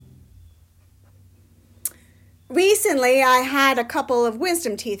Recently, I had a couple of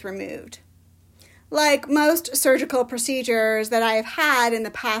wisdom teeth removed. Like most surgical procedures that I have had in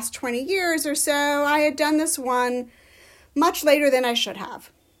the past 20 years or so, I had done this one much later than I should have.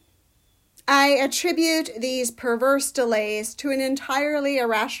 I attribute these perverse delays to an entirely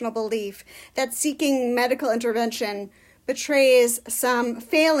irrational belief that seeking medical intervention betrays some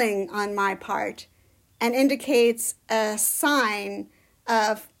failing on my part and indicates a sign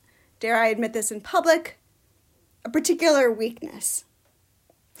of, dare I admit this in public, a particular weakness.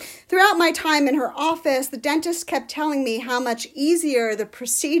 Throughout my time in her office, the dentist kept telling me how much easier the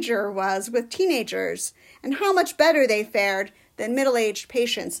procedure was with teenagers and how much better they fared than middle-aged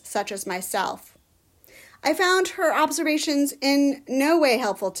patients such as myself. I found her observations in no way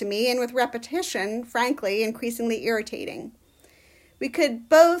helpful to me, and with repetition, frankly, increasingly irritating. We could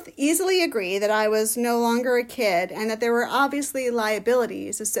both easily agree that I was no longer a kid and that there were obviously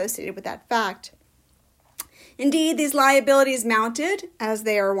liabilities associated with that fact. Indeed, these liabilities mounted, as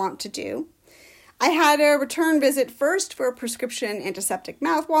they are wont to do. I had a return visit first for a prescription antiseptic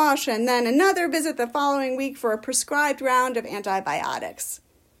mouthwash and then another visit the following week for a prescribed round of antibiotics.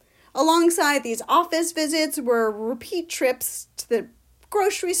 Alongside these office visits were repeat trips to the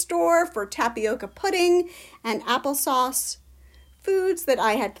grocery store for tapioca pudding and applesauce, foods that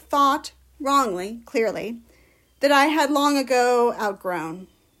I had thought, wrongly, clearly, that I had long ago outgrown.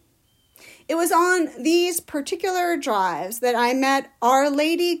 It was on these particular drives that I met Our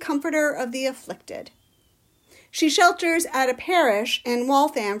Lady Comforter of the Afflicted. She shelters at a parish in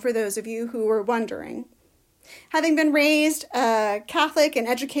Waltham, for those of you who were wondering. Having been raised Catholic and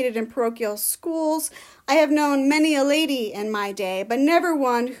educated in parochial schools, I have known many a lady in my day, but never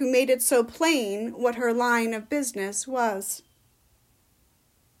one who made it so plain what her line of business was.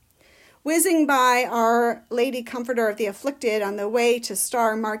 Whizzing by Our Lady Comforter of the Afflicted on the way to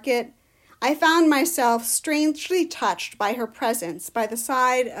Star Market, I found myself strangely touched by her presence by the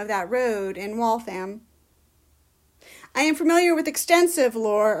side of that road in Waltham. I am familiar with extensive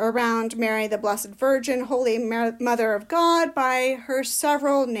lore around Mary the Blessed Virgin, Holy Mother of God, by her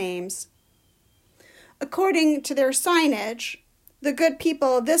several names. According to their signage, the good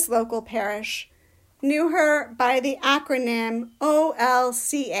people of this local parish knew her by the acronym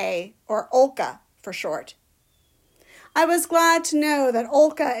OLCA, or Olca for short. I was glad to know that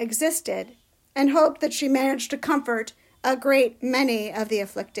Olca existed and hoped that she managed to comfort a great many of the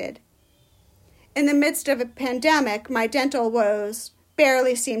afflicted. In the midst of a pandemic, my dental woes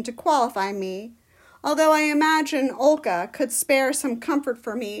barely seemed to qualify me, although I imagine Olca could spare some comfort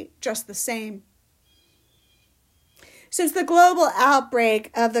for me just the same. Since the global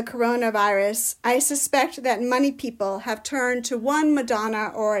outbreak of the coronavirus, I suspect that many people have turned to one Madonna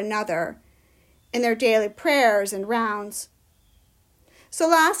or another in their daily prayers and rounds. So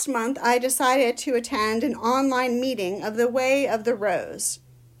last month, I decided to attend an online meeting of the Way of the Rose,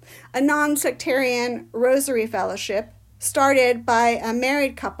 a non-sectarian rosary fellowship started by a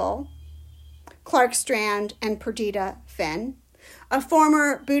married couple, Clark Strand and Perdita Finn, a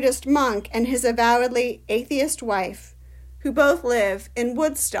former Buddhist monk and his avowedly atheist wife, who both live in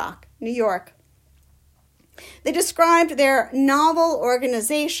Woodstock, New York. They described their novel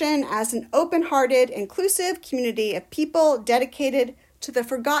organization as an open-hearted, inclusive community of people dedicated to the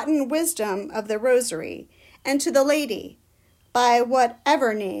forgotten wisdom of the Rosary and to the Lady, by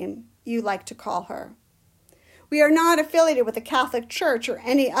whatever name you like to call her. We are not affiliated with the Catholic Church or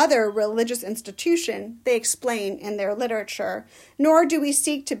any other religious institution, they explain in their literature, nor do we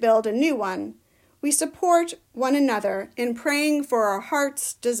seek to build a new one. We support one another in praying for our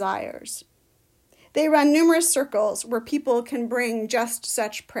heart's desires. They run numerous circles where people can bring just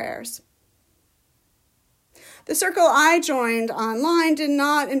such prayers. The circle I joined online did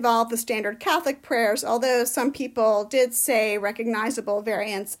not involve the standard Catholic prayers, although some people did say recognizable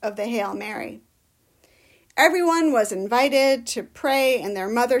variants of the Hail Mary. Everyone was invited to pray in their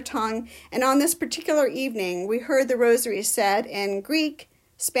mother tongue, and on this particular evening, we heard the rosary said in Greek,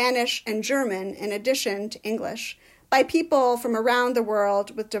 Spanish, and German, in addition to English, by people from around the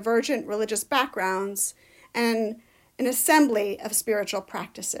world with divergent religious backgrounds and an assembly of spiritual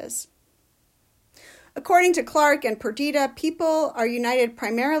practices. According to Clark and Perdita, people are united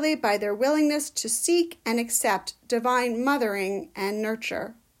primarily by their willingness to seek and accept divine mothering and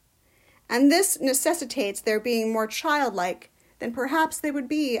nurture. And this necessitates their being more childlike than perhaps they would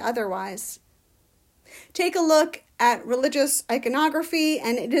be otherwise. Take a look at religious iconography,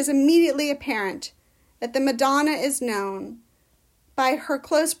 and it is immediately apparent that the Madonna is known by her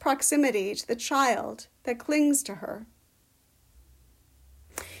close proximity to the child that clings to her.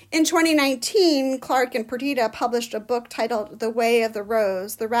 In 2019, Clark and Perdita published a book titled The Way of the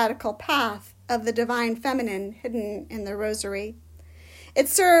Rose, The Radical Path of the Divine Feminine Hidden in the Rosary. It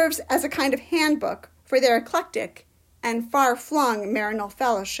serves as a kind of handbook for their eclectic and far-flung marital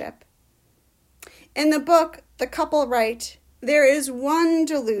fellowship. In the book, the couple write, "There is one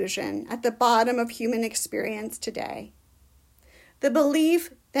delusion at the bottom of human experience today. The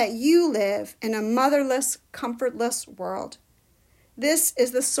belief that you live in a motherless, comfortless world. This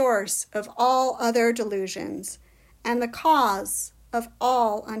is the source of all other delusions and the cause of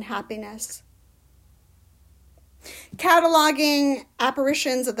all unhappiness." Cataloging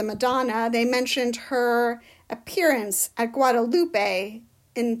apparitions of the Madonna, they mentioned her appearance at Guadalupe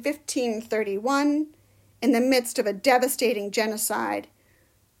in 1531 in the midst of a devastating genocide,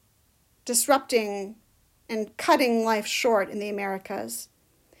 disrupting and cutting life short in the Americas.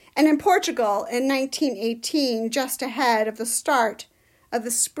 And in Portugal in 1918, just ahead of the start of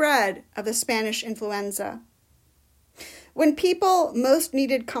the spread of the Spanish influenza. When people most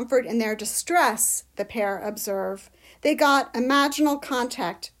needed comfort in their distress, the pair observe, they got imaginal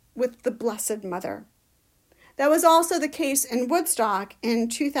contact with the Blessed Mother. That was also the case in Woodstock in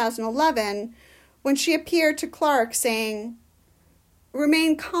 2011, when she appeared to Clark saying,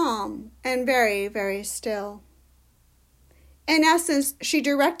 "Remain calm and very, very still." In essence, she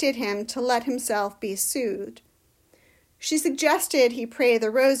directed him to let himself be soothed. She suggested he pray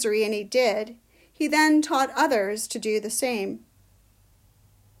the rosary, and he did. He then taught others to do the same.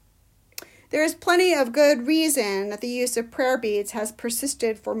 There is plenty of good reason that the use of prayer beads has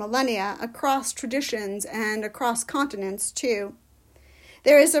persisted for millennia across traditions and across continents too.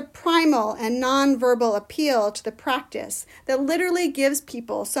 There is a primal and non-verbal appeal to the practice that literally gives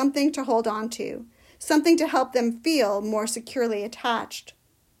people something to hold on to, something to help them feel more securely attached.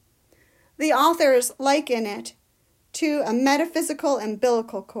 The authors liken it to a metaphysical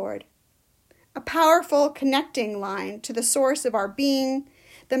umbilical cord, a powerful connecting line to the source of our being,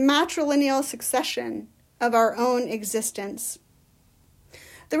 the matrilineal succession of our own existence.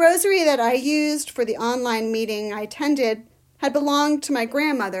 The rosary that I used for the online meeting I attended had belonged to my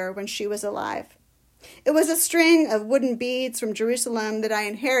grandmother when she was alive. It was a string of wooden beads from Jerusalem that I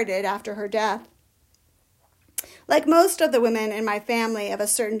inherited after her death. Like most of the women in my family of a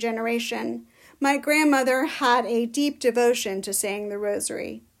certain generation, my grandmother had a deep devotion to saying the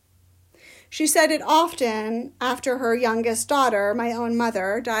rosary. She said it often after her youngest daughter, my own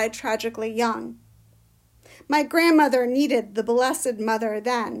mother, died tragically young. My grandmother needed the Blessed Mother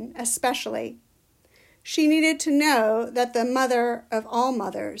then, especially. She needed to know that the mother of all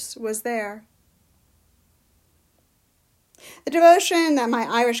mothers was there. The devotion that my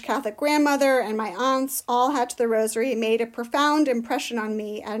Irish Catholic grandmother and my aunts all had to the rosary made a profound impression on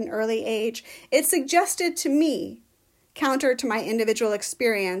me at an early age. It suggested to me, counter to my individual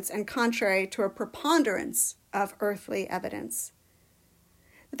experience and contrary to a preponderance of earthly evidence,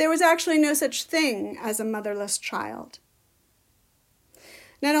 that there was actually no such thing as a motherless child.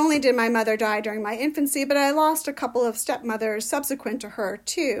 Not only did my mother die during my infancy, but I lost a couple of stepmothers subsequent to her,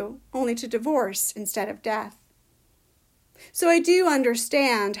 too, only to divorce instead of death. So I do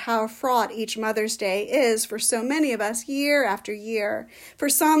understand how fraught each Mother's Day is for so many of us year after year. For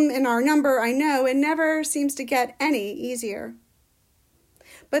some in our number, I know it never seems to get any easier.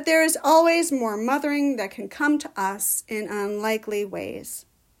 But there is always more mothering that can come to us in unlikely ways.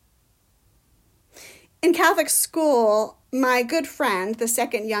 In Catholic school, my good friend, the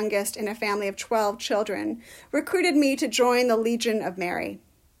second youngest in a family of 12 children, recruited me to join the Legion of Mary.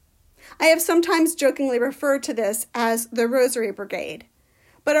 I have sometimes jokingly referred to this as the Rosary Brigade,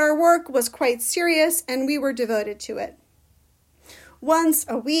 but our work was quite serious and we were devoted to it. Once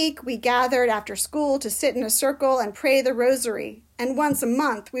a week, we gathered after school to sit in a circle and pray the Rosary, and once a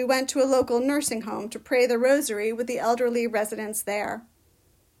month, we went to a local nursing home to pray the Rosary with the elderly residents there.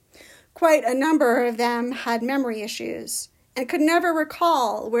 Quite a number of them had memory issues and could never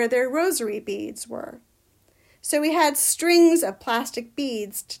recall where their rosary beads were. So we had strings of plastic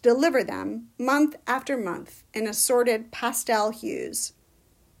beads to deliver them month after month in assorted pastel hues.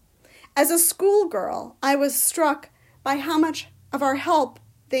 As a schoolgirl, I was struck by how much of our help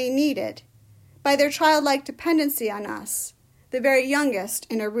they needed, by their childlike dependency on us, the very youngest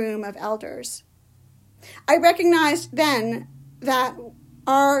in a room of elders. I recognized then that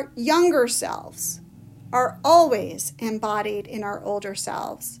our younger selves are always embodied in our older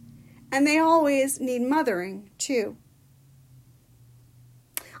selves, and they always need mothering, too.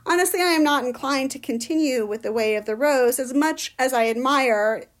 Honestly, I am not inclined to continue with the Way of the Rose as much as I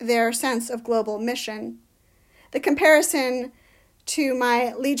admire their sense of global mission. The comparison to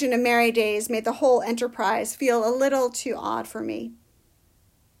my Legion of Mary days made the whole enterprise feel a little too odd for me.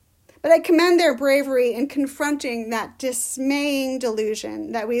 But I commend their bravery in confronting that dismaying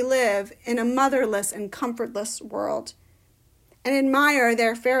delusion that we live in a motherless and comfortless world, and admire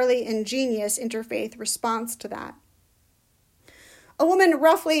their fairly ingenious interfaith response to that. A woman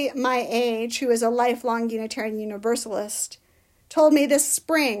roughly my age, who is a lifelong Unitarian Universalist, told me this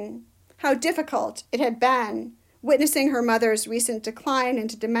spring how difficult it had been witnessing her mother's recent decline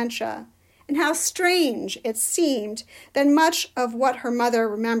into dementia, and how strange it seemed that much of what her mother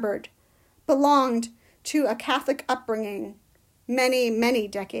remembered belonged to a Catholic upbringing many, many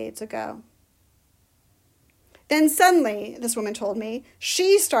decades ago. Then suddenly, this woman told me,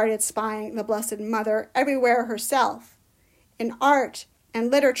 she started spying the Blessed Mother everywhere herself, in art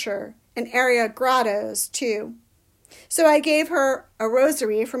and literature and area grottos too. So I gave her a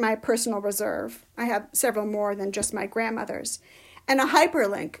rosary for my personal reserve. I have several more than just my grandmother's, and a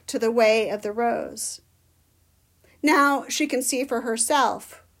hyperlink to the Way of the Rose. Now she can see for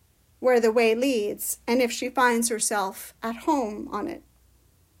herself where the way leads, and if she finds herself at home on it.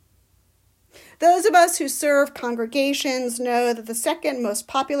 Those of us who serve congregations know that the second most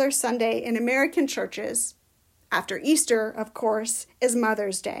popular Sunday in American churches, after Easter, of course, is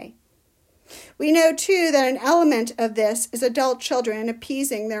Mother's Day. We know, too, that an element of this is adult children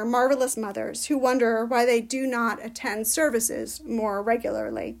appeasing their marvelous mothers who wonder why they do not attend services more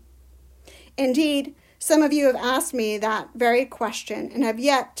regularly. Indeed, some of you have asked me that very question and have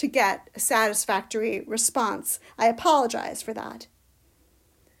yet to get a satisfactory response. I apologize for that.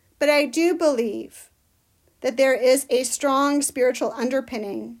 But I do believe that there is a strong spiritual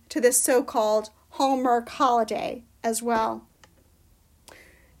underpinning to this so-called Hallmark holiday as well.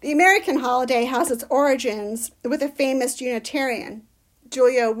 The American holiday has its origins with a famous Unitarian,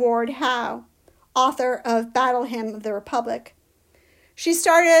 Julia Ward Howe, author of Battle Hymn of the Republic. She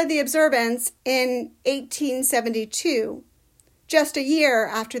started the observance in 1872, just a year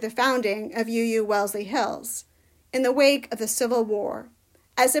after the founding of UU Wellesley Hills, in the wake of the Civil War,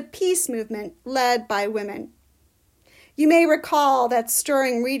 as a peace movement led by women. You may recall that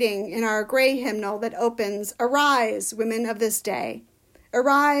stirring reading in our gray hymnal that opens, "Arise, women of this day.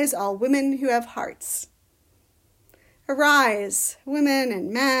 Arise, all women who have hearts." Arise, women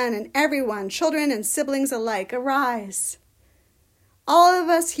and men and everyone, children and siblings alike, arise. All of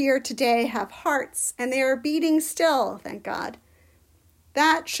us here today have hearts, and they are beating still, thank God.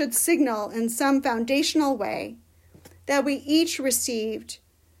 That should signal in some foundational way that we each received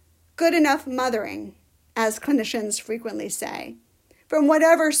good enough mothering, as clinicians frequently say, from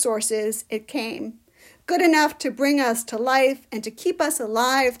whatever sources it came, good enough to bring us to life and to keep us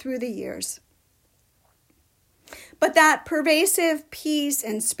alive through the years. But that pervasive peace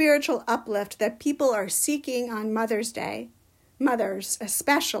and spiritual uplift that people are seeking on Mother's Day, mothers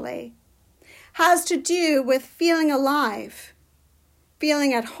especially, has to do with feeling alive,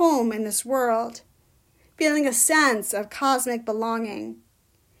 feeling at home in this world, feeling a sense of cosmic belonging,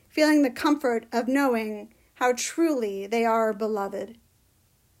 feeling the comfort of knowing how truly they are beloved.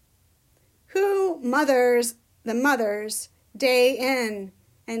 Who mothers the mothers day in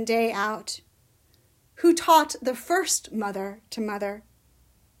and day out? Who taught the first mother to mother?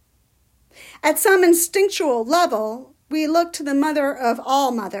 At some instinctual level, we look to the mother of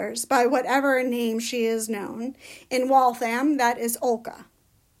all mothers, by whatever name she is known. In Waltham, that is Olga.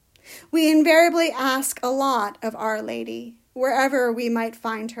 We invariably ask a lot of Our Lady, wherever we might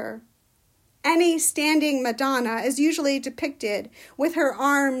find her. Any standing Madonna is usually depicted with her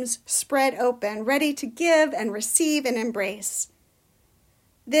arms spread open, ready to give and receive and embrace.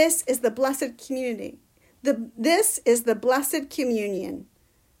 This is the blessed community. This is the blessed communion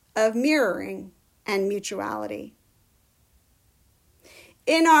of mirroring and mutuality.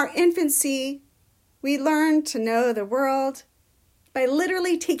 In our infancy, we learn to know the world by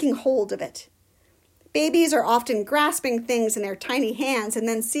literally taking hold of it. Babies are often grasping things in their tiny hands and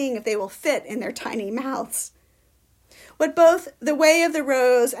then seeing if they will fit in their tiny mouths. What both the Way of the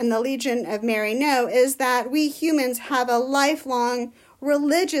Rose and the Legion of Mary know is that we humans have a lifelong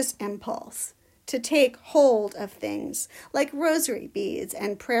religious impulse to take hold of things like rosary beads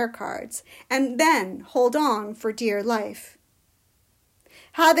and prayer cards, and then hold on for dear life.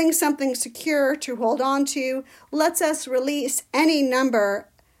 Having something secure to hold on to lets us release any number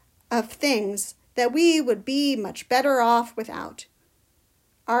of things that we would be much better off without.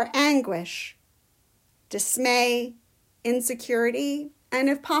 Our anguish, dismay, insecurity, and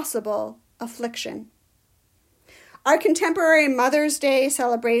if possible, affliction. Our contemporary Mother's Day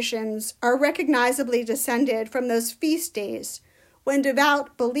celebrations are recognizably descended from those feast days when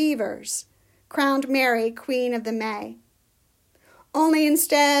devout believers crowned Mary Queen of the May. Only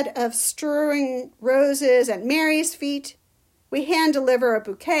instead of strewing roses at Mary's feet, we hand deliver a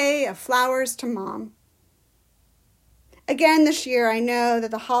bouquet of flowers to Mom. Again this year, I know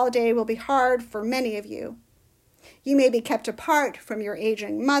that the holiday will be hard for many of you. You may be kept apart from your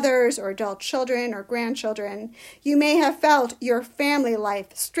aging mothers or adult children or grandchildren. You may have felt your family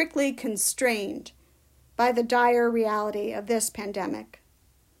life strictly constrained by the dire reality of this pandemic.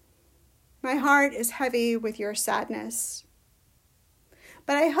 My heart is heavy with your sadness.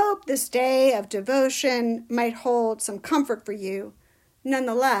 But I hope this day of devotion might hold some comfort for you,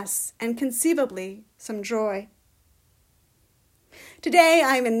 nonetheless, and conceivably some joy. Today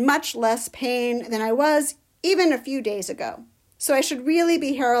I am in much less pain than I was even a few days ago, so I should really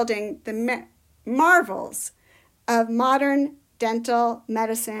be heralding the marvels of modern dental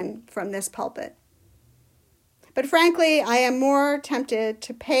medicine from this pulpit. But frankly, I am more tempted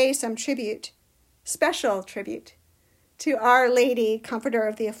to pay some tribute, special tribute, to Our Lady, Comforter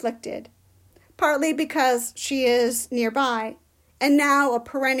of the Afflicted, partly because she is nearby and now a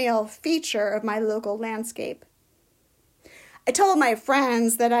perennial feature of my local landscape. I told my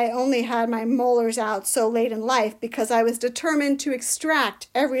friends that I only had my molars out so late in life because I was determined to extract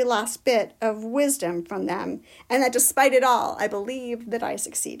every last bit of wisdom from them, and that despite it all, I believed that I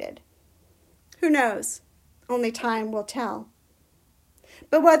succeeded. Who knows? Only time will tell.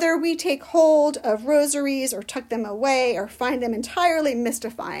 But whether we take hold of rosaries or tuck them away or find them entirely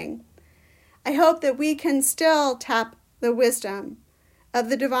mystifying, I hope that we can still tap the wisdom of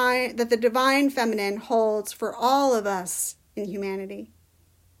the divine, that the divine feminine holds for all of us in humanity.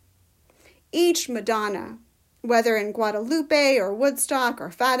 Each Madonna, whether in Guadalupe or Woodstock or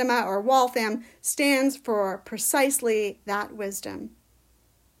Fatima or Waltham, stands for precisely that wisdom.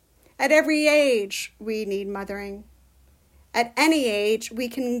 At every age, we need mothering. At any age, we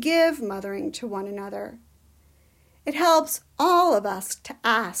can give mothering to one another. It helps all of us to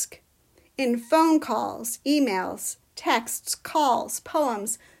ask in phone calls, emails, texts, calls,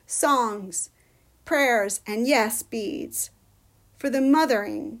 poems, songs, prayers, and yes, beads, for the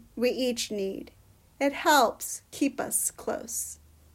mothering we each need. It helps keep us close.